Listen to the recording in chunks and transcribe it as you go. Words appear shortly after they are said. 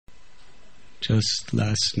Just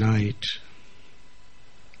last night,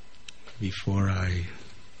 before I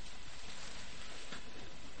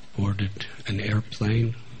boarded an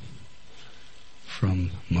airplane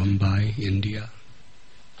from Mumbai, India,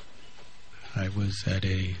 I was at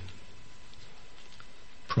a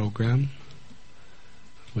program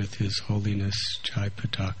with His Holiness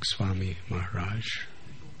Jayapataka Swami Maharaj.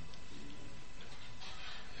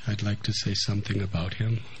 I'd like to say something about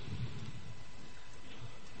him,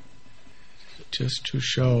 just to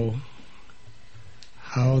show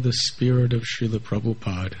how the spirit of Srila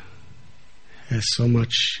Prabhupada has so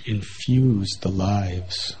much infused the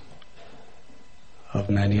lives of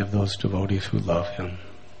many of those devotees who love him.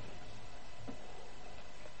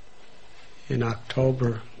 In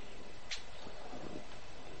October,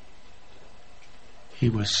 he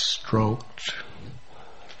was stroked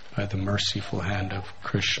by the merciful hand of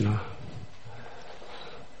Krishna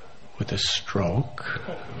with a stroke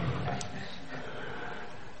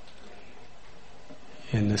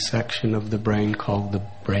in the section of the brain called the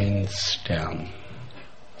brain stem.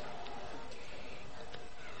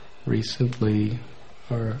 Recently,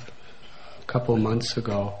 or a couple months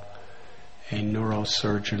ago, a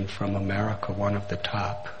neurosurgeon from America, one of the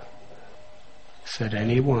top, said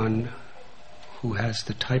anyone who has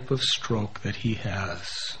the type of stroke that he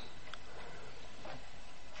has,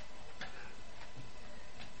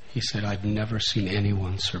 he said, I've never seen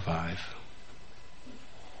anyone survive.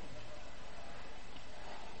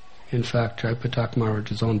 In fact, Jayapataka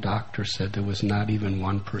Maharaj's own doctor said there was not even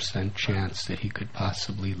 1% chance that he could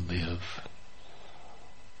possibly live.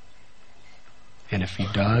 And if he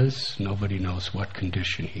does, nobody knows what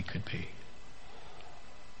condition he could be.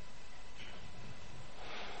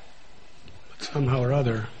 But somehow or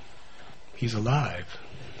other, he's alive.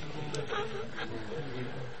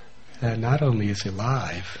 And not only is he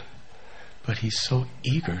alive, but he's so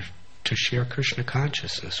eager to share Krishna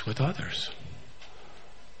consciousness with others.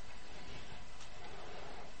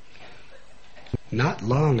 Not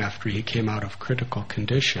long after he came out of critical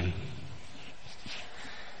condition,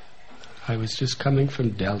 I was just coming from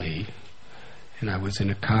Delhi, and I was in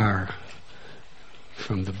a car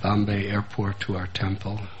from the Bombay airport to our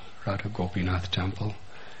temple, Radha Gopinath temple,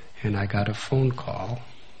 and I got a phone call,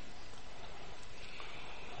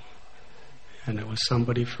 and it was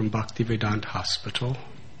somebody from Bhaktivinoda Hospital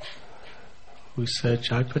who said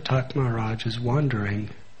Jayapataka Maharaj is wondering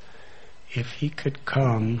if he could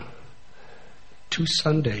come 2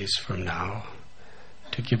 Sundays from now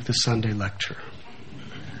to give the Sunday lecture.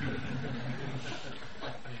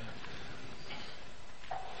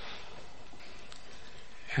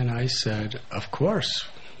 And I said, of course,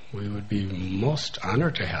 we would be most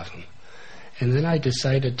honored to have him. And then I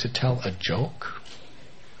decided to tell a joke.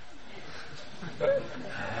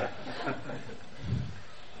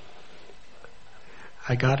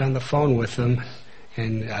 I got on the phone with him,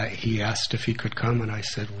 and he asked if he could come, and I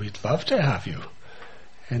said, we'd love to have you.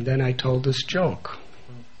 And then I told this joke.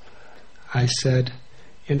 I said,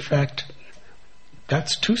 in fact,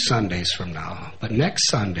 that's 2 Sundays from now, but next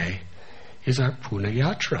Sunday is our Pune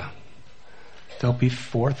Yatra. There'll be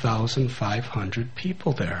 4,500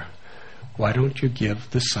 people there. Why don't you give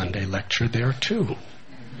the Sunday lecture there too?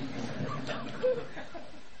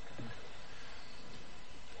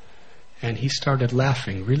 And he started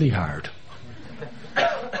laughing really hard.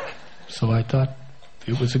 So I thought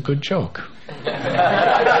it was a good joke.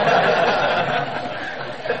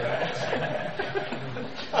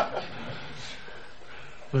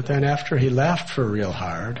 But then after he laughed for real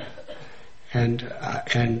hard, and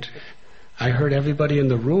I heard everybody in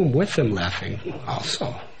the room with him laughing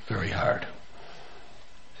also very hard.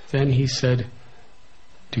 Then he said,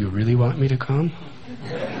 do you really want me to come?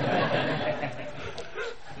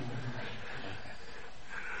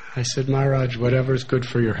 I said, Maharaj, whatever's good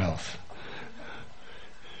for your health.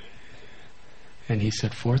 And he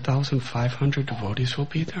said, 4,500 devotees will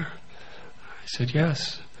be there? I said,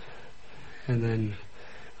 yes. And then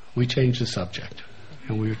we changed the subject,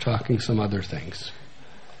 and we were talking some other things.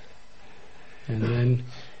 And then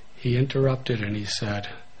he interrupted and he said,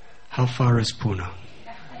 how far is Pune?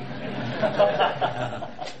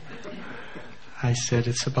 I said,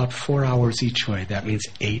 it's about 4 hours each way. That means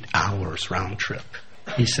 8 hours round trip.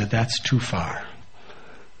 He said, that's too far.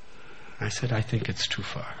 I said, I think it's too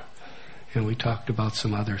far. And we talked about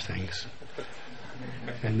some other things.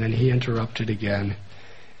 And then he interrupted again.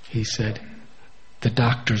 He said, the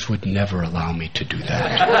doctors would never allow me to do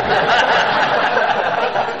that.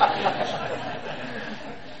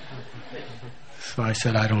 So I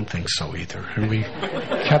said, I don't think so either. And we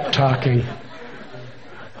kept talking.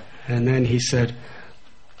 And then he said,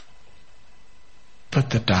 But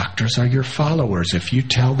the doctors are your followers. If you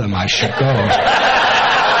tell them I should go,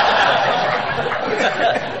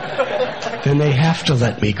 then they have to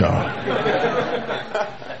let me go.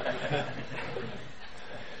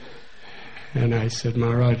 And I said,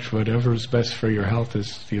 Maharaj, whatever is best for your health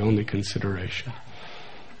is the only consideration.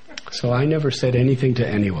 So I never said anything to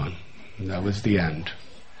anyone. That was the end.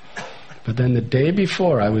 But then the day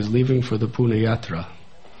before I was leaving for the Pune Yatra,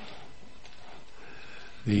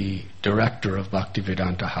 the director of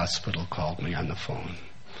Bhaktivedanta Hospital called me on the phone.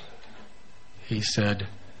 He said,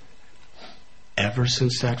 ever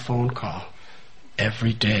since that phone call,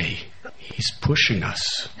 every day he's pushing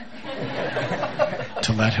us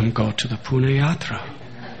to let him go to the Pune Yatra.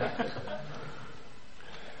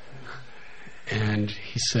 And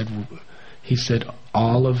he said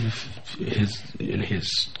all of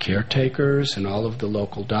his caretakers and all of the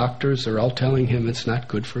local doctors are all telling him it's not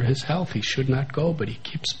good for his health. He should not go, but he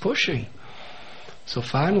keeps pushing. So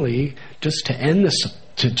finally, just to end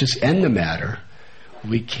the matter,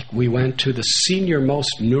 we went to the senior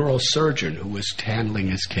most neurosurgeon who was handling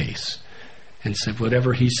his case and said,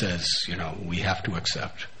 whatever he says, we have to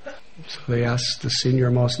accept. So they asked the senior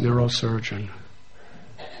most neurosurgeon,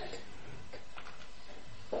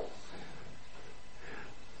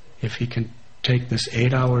 if he can take this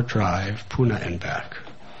 8-hour drive, Pune and back,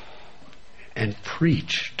 and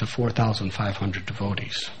preach to 4,500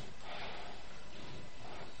 devotees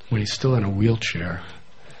when he's still in a wheelchair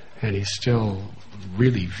and he's still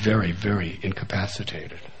really very, very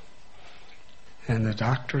incapacitated. And the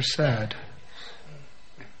doctor said,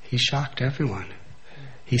 he shocked everyone.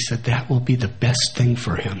 He said, that will be the best thing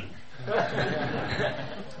for him.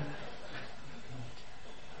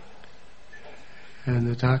 And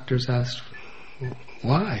the doctors asked,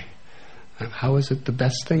 why? How is it the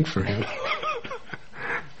best thing for him?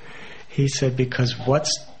 He said, because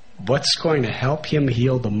what's going to help him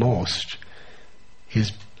heal the most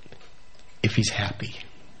is if he's happy.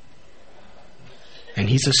 And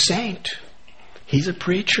he's a saint. He's a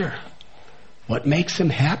preacher. What makes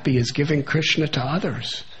him happy is giving Krishna to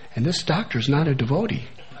others. And this doctor's not a devotee.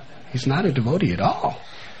 He's not a devotee at all.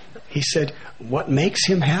 He said, what makes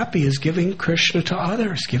him happy is giving Krishna to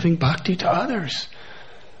others, giving bhakti to others.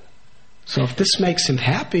 So if this makes him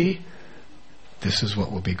happy, this is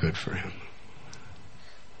what will be good for him.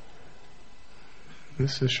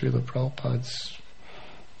 This is Srila Prabhupada's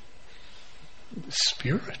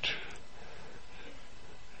spirit.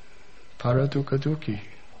 Para dukha dukhi.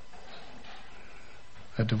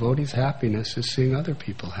 A devotee's happiness is seeing other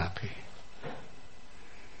people happy.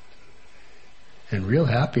 And real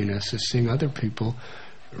happiness is seeing other people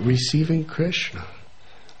receiving Krishna,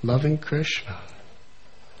 loving Krishna.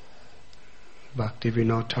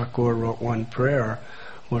 Bhaktivinoda Thakur wrote one prayer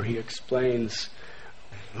where he explains,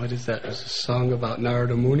 what is that? There's a song about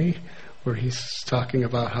Narada Muni where he's talking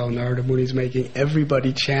about how Narada Muni is making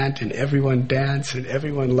everybody chant and everyone dance and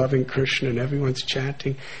everyone loving Krishna and everyone's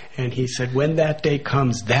chanting. And he said, when that day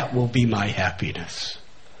comes, that will be my happiness.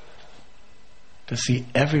 To see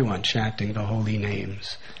everyone chanting the holy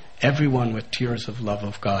names, everyone with tears of love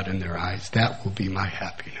of God in their eyes, that will be my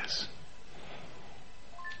happiness.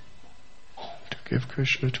 To give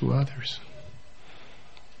Krishna to others.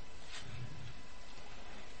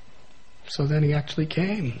 So then he actually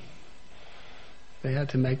came. They had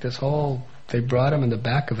to make they brought him in the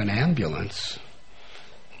back of an ambulance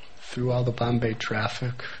through all the Bombay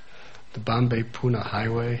traffic, the Bombay-Pune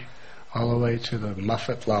highway, all the way to the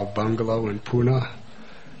Muffet Lal bungalow in Pune.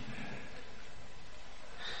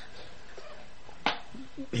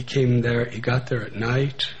 He came there, he got there at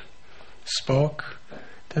night, spoke.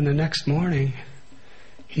 Then the next morning,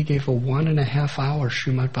 he gave a 1.5-hour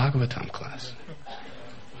Srimad Bhagavatam class.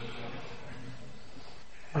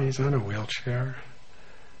 And he's on a wheelchair.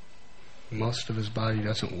 Most of his body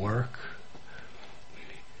doesn't work.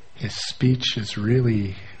 His speech is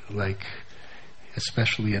really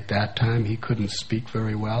especially at that time, he couldn't speak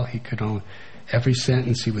very well. He could only, every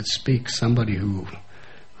sentence he would speak, somebody who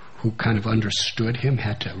kind of understood him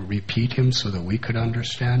had to repeat him so that we could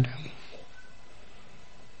understand him.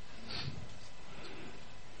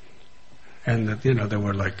 And there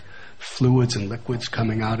were fluids and liquids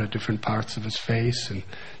coming out of different parts of his face, and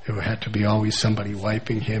there had to be always somebody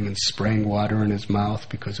wiping him and spraying water in his mouth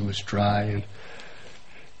because it was dry. And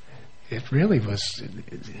it really was,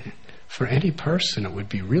 for any person, it would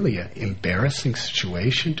be really an embarrassing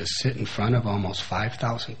situation to sit in front of almost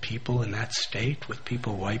 5,000 people in that state with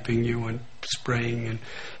people wiping you and spraying and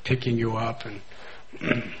picking you up.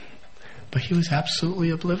 But he was absolutely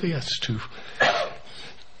oblivious to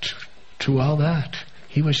all that.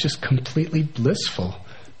 He was just completely blissful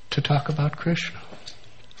to talk about Krishna.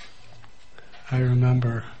 I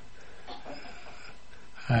remember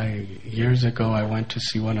years ago I went to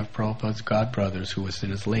see one of Prabhupada's godbrothers who was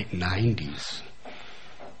in his late 90s.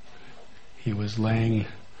 He was laying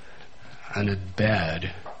on a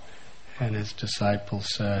bed, and his disciple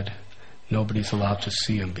said, nobody's allowed to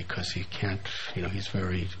see him because he can't, he's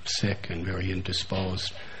very sick and very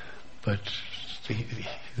indisposed. But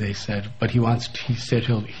they said, but he said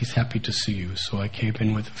he's happy to see you. So I came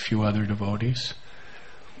in with a few other devotees,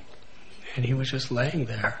 and he was just laying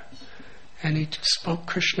there. And he spoke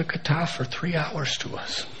Krishna Katha for 3 hours to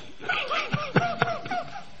us.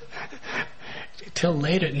 Till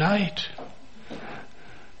late at night.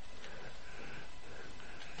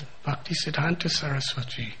 Bhaktisiddhanta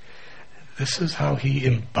Saraswati, this is how he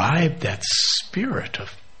imbibed that spirit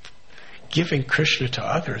of giving Krishna to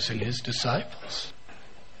others and his disciples.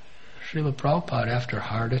 Srila Prabhupada, after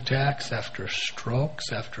heart attacks, after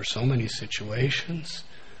strokes, after so many situations,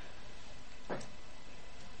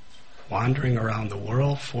 wandering around the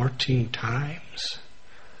world 14 times.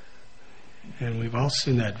 And we've all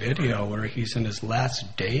seen that video where he's in his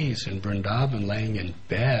last days in Vrindavan laying in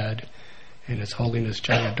bed, and His Holiness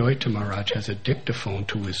Jayapataka Maharaj has a dictaphone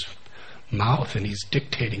to his mouth and he's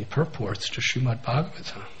dictating purports to Srimad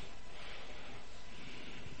Bhagavatam.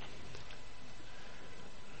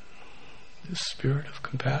 The spirit of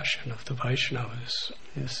compassion of the Vaishnavas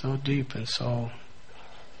is so deep and so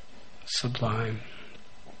sublime.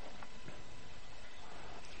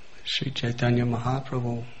 Sri Chaitanya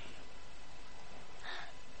Mahaprabhu,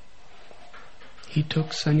 he took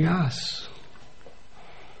sannyas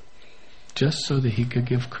just so that he could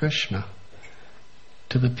give Krishna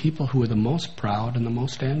to the people who were the most proud and the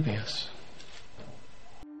most envious.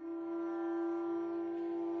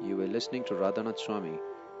 You were listening to Radhanath Swami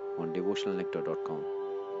on devotionalnectar.com.